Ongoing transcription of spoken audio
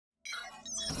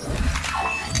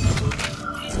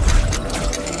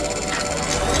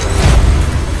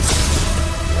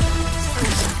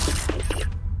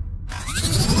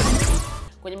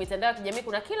mitandao ya kijamii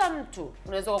kuna kila mtu.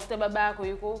 Unaweza kukuta babako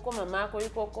yuko huko, mamako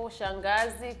yuko huko,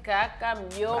 shangazi, kaka,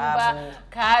 mjomba,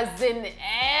 cousin,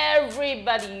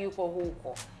 everybody yuko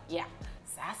huko. Yeah.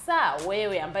 Sasa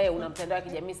wewe ambaye una mtandao wa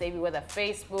kijamii sasa hivi, whether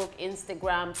Facebook,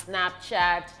 Instagram,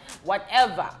 Snapchat,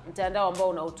 whatever mtandao ambao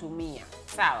unautumia,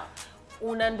 sawa,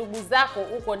 una ndugu zako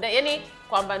huko ndani, yani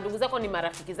kwamba ndugu zako ni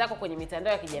marafiki zako kwenye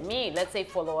mitandao ya kijamii. Let's say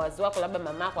followers wako, labda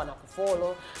mamako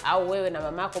anakufollow, au wewe na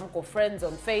mamako mko friends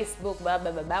on Facebook,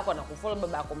 babako anakufollow,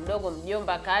 babako mdogo,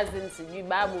 mjomba, cousin, sijui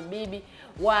babu, bibi,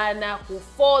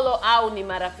 wanakufollow au ni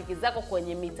marafiki zako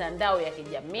kwenye mitandao ya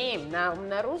kijamii. Na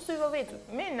mnaruhusu hivyo vitu?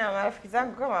 Mimi na marafiki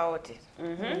zangu kama wote,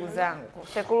 ndugu zangu.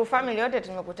 Sekuru family yote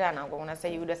tumekutana huko. Kuna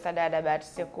Sayuda, Sadada, Bahati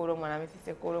Sekuru, Mwanamisi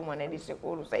Sekuru, Mwanedi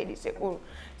Sekuru, Saidi Sekuru,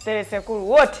 Sele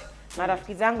Sekuru, wote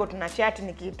marafiki zangu tunachat,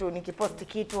 nikipost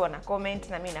kitu wana comment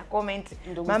na mimi na comment.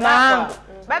 Mama yangu,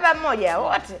 baba mmoja,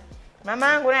 wote.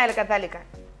 Mama yangu naye alikadhalika.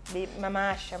 Mama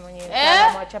Asha mwenyewe,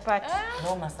 mama chapati.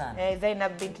 Noma sana.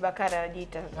 Zainab bint Bakara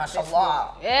anajiita.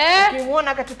 Mashallah.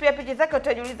 Ukimuona akatupia picha zake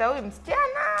utajiuliza huyu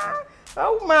msichana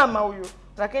au mama huyu.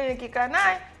 Lakini nikikaa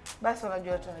naye basi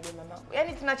unajua tu anajua mamangu.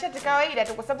 Yaani tunachati kawaida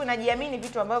tu kwa sababu najiamini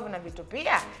vitu ambavyo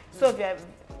vinavitupia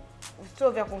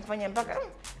sio vya kumfanya mpaka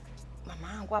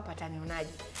mama yangu hapa atanionaje,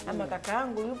 ama kaka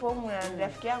yangu yupo huko na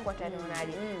rafiki yangu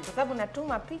atanionaje, kwa sababu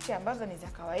natuma picha ambazo ni za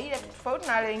kawaida tofauti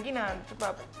na wale wengine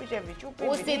wanatupa picha vichupi.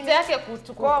 Usitake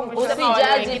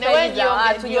usijaji page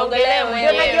tujiongelee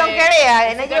wewe.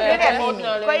 Najiongelea mimi.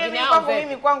 Kwa hiyo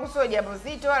mimi kwangu sio jambo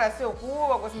zito wala sio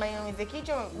kubwa kwa sababu niumize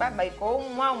kichwa, baba iko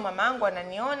huko au mama yangu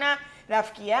ananiona,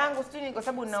 rafiki yangu sijui, kwa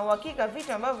sababu na uhakika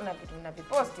vitu ambavyo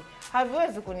naviposti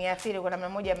haviwezi kuniathiri kwa namna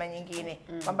moja ama nyingine,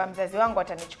 kwamba mzazi wangu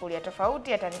atanichukulia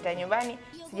tofauti, atanita nyumbani,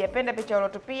 sijapenda picha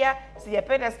ulotupia,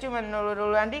 sijapenda sijui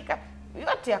uloandika,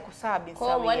 yote yako sawa bin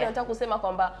sawa. Kwa hiyo nataka kusema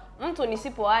kwamba mtu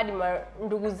nisipoadi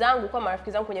ndugu zangu kwa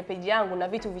marafiki zangu kwenye page yangu na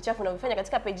vitu vichafu ninavyofanya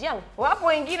katika page yangu, wapo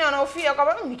wengine wanaofia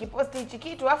kwamba nikiposti hichi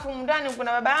kitu afu ndani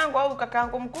kuna baba yangu au kaka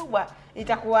yangu mkubwa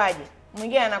itakuwaje.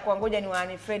 Mwingine anakuwa ngoja ni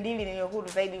wani friend ili niwe huru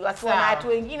zaidi, watu na watu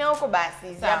wengine huko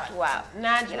basi watu wao.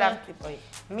 Na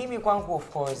mimi kwangu of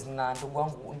course na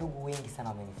ndugu wengi sana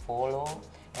wamenifollow,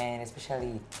 and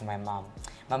especially to my mom.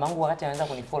 Mamangu wakati anaanza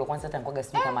kunifollow kwanza hata nilikuwa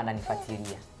sijui kama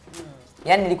ananifuatilia.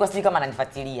 Yaani nilikuwa sijui kama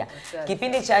ananifuatilia.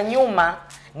 Kipindi cha nyuma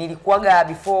nilikuwaga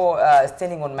before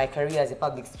standing on my career as a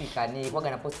public speaker, nilikuwaga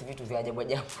na post vitu vya ajabu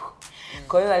ajabu.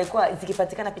 Kwa hiyo alikuwa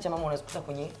zikipatikana picha mama unazikuta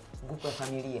kwenye group ya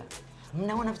familia.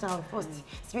 Mnaona vitu na post.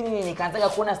 Sijui nini nikaanza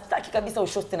kuona staki kabisa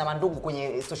ushosti na mandugu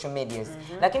kwenye social medias.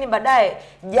 Lakini baadaye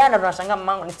jana tunashangaa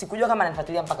mamangu nisikujua kama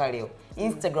ananifuatilia mpaka leo.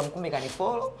 Instagram kumbe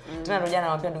kanifollow. Tena ndo jana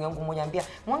anamwambia ndugu yangu mmoja anambia,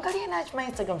 "Muangalie na my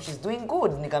Instagram, she's doing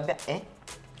good." Nikamwambia,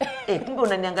 kumbe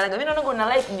unaniangalia. Mimi naona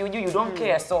una like you don't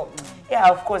care. So,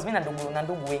 yeah, of course mimi na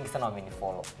ndugu wengi sana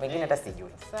wamenifollow. Wengine hata sijui.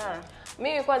 Sawa.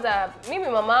 Mimi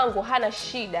mamangu hana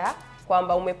shida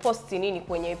kwamba umeposti nini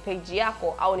kwenye page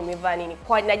yako au nimevaa nini.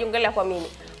 Kwa najiongelea kwa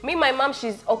mimi. My mom,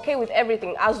 she's okay with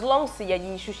everything as long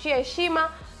sijajishushia heshima,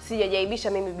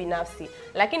 sijajaibisha mimi binafsi.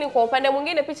 Lakini kwa upande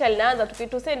mwingine picha linaanza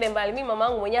tukitusende mbali, mimi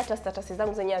mamangu mwenyewe hata status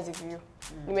zangu zenyewe haziview.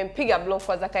 Nimempiga block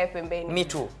kwanza kae pembeni. Me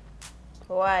too.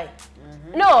 Why?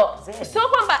 No,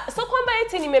 so kwamba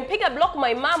eti nimempiga block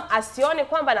my mom asione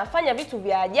kwamba nafanya vitu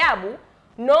vya ajabu.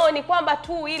 No, ni kwamba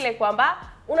tu ile kwamba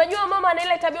unajua mama ana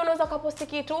ile tabia unaweza kuposti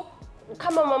kitu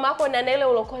kama mama yako na ile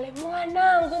ulokole,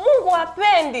 mwanangu Mungu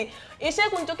hapendi. Ishe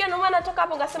kunitokea ndio maana natoka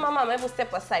hapo ngasema mama hebu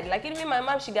step aside. Lakini mimi my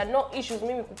mom she got no issues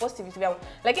mimi kuposti vitu vyangu.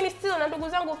 Lakini still na ndugu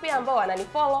zangu pia ambao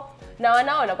wananifollow na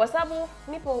wanaona kwa sababu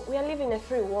we are living in a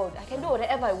free world. I can do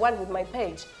whatever I want with my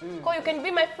page. So you can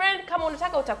be my friend, kama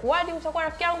unataka utakuadi, utakuwa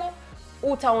rafiki yangu,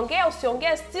 utaongea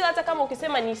usiongea, still hata kama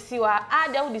ukisema nisiwa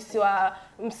add au nisiwa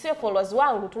msio followers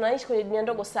wangu, tunaishi kwenye dunia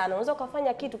ndogo sana. Unaweza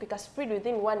kufanya kitu kika spread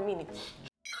within 1 minute.